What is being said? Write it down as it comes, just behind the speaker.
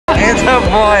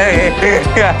boy.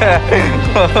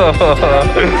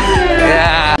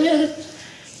 Yeah.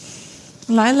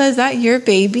 Lila, is that your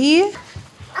baby?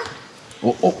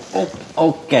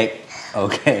 Okay.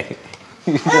 Okay.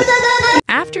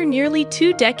 After nearly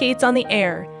 2 decades on the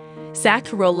air, Zach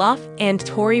Roloff and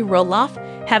Tori Roloff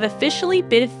have officially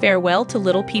bid farewell to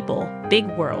Little People, Big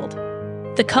World.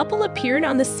 The couple appeared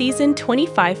on the season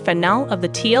 25 finale of the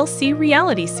TLC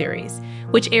reality series,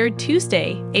 which aired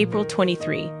Tuesday, April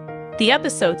 23. The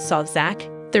episode saw Zach,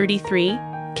 33,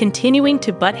 continuing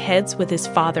to butt heads with his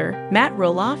father, Matt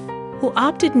Roloff, who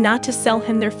opted not to sell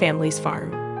him their family's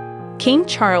farm. King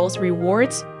Charles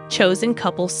rewards chosen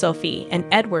couple Sophie and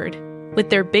Edward with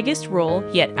their biggest role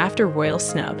yet after royal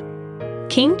snub.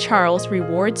 King Charles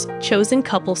rewards chosen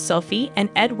couple Sophie and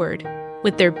Edward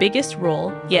with their biggest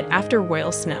role yet after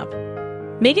royal snub.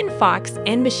 Megan Fox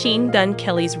and Machine Gun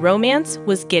Kelly's romance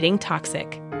was getting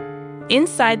toxic.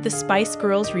 Inside the Spice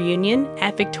Girls reunion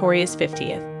at Victoria's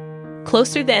 50th,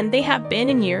 closer than they have been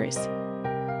in years.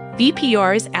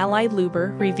 VPR's Ally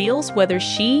Luber reveals whether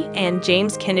she and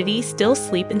James Kennedy still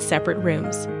sleep in separate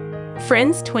rooms.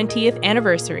 Friends' 20th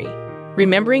anniversary,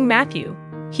 remembering Matthew,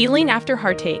 healing after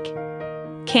heartache.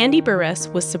 Candy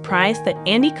Buress was surprised that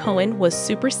Andy Cohen was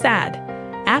super sad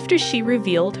after she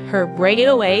revealed her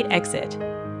breakaway exit.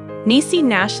 Niecy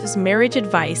Nash's marriage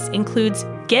advice includes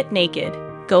get naked,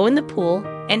 go in the pool,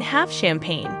 and have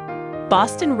champagne.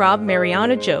 Boston Rob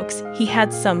Mariano jokes he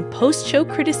had some post-show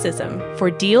criticism for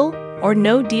Deal or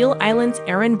No Deal Island's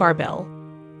Aaron Barbell.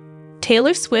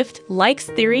 Taylor Swift likes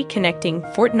theory connecting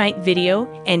Fortnite video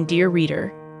and Dear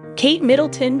Reader. Kate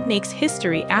Middleton makes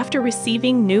history after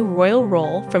receiving new royal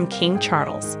role from King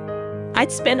Charles.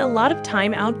 I'd spend a lot of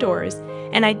time outdoors,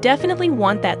 and I definitely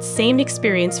want that same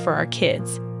experience for our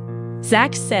kids,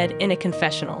 Zach said in a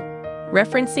confessional,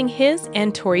 referencing his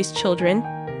and Tori's children,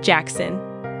 Jackson,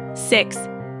 6,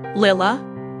 Lila,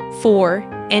 4,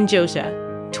 and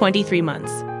Josia, 23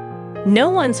 months. No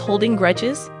one's holding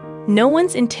grudges. No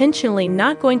one's intentionally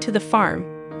not going to the farm.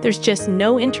 There's just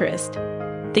no interest.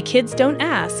 The kids don't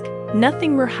ask.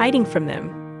 Nothing we're hiding from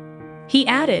them. He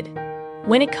added,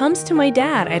 when it comes to my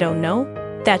dad, I don't know.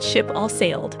 That ship all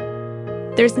sailed.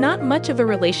 There's not much of a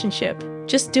relationship,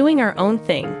 just doing our own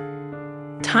thing.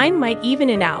 Time might even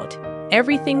it out.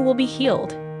 Everything will be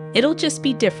healed. It'll just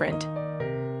be different.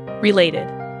 Related.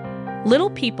 Little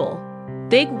People,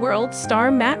 Big World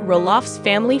star Matt Roloff's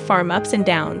family farm ups and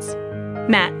downs.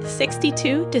 Matt,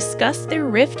 62, discussed their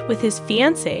rift with his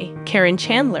fiancée, Karen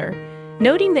Chandler,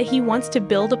 noting that he wants to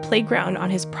build a playground on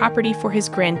his property for his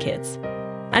grandkids.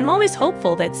 I'm always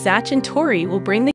hopeful that Zach and Tori will bring the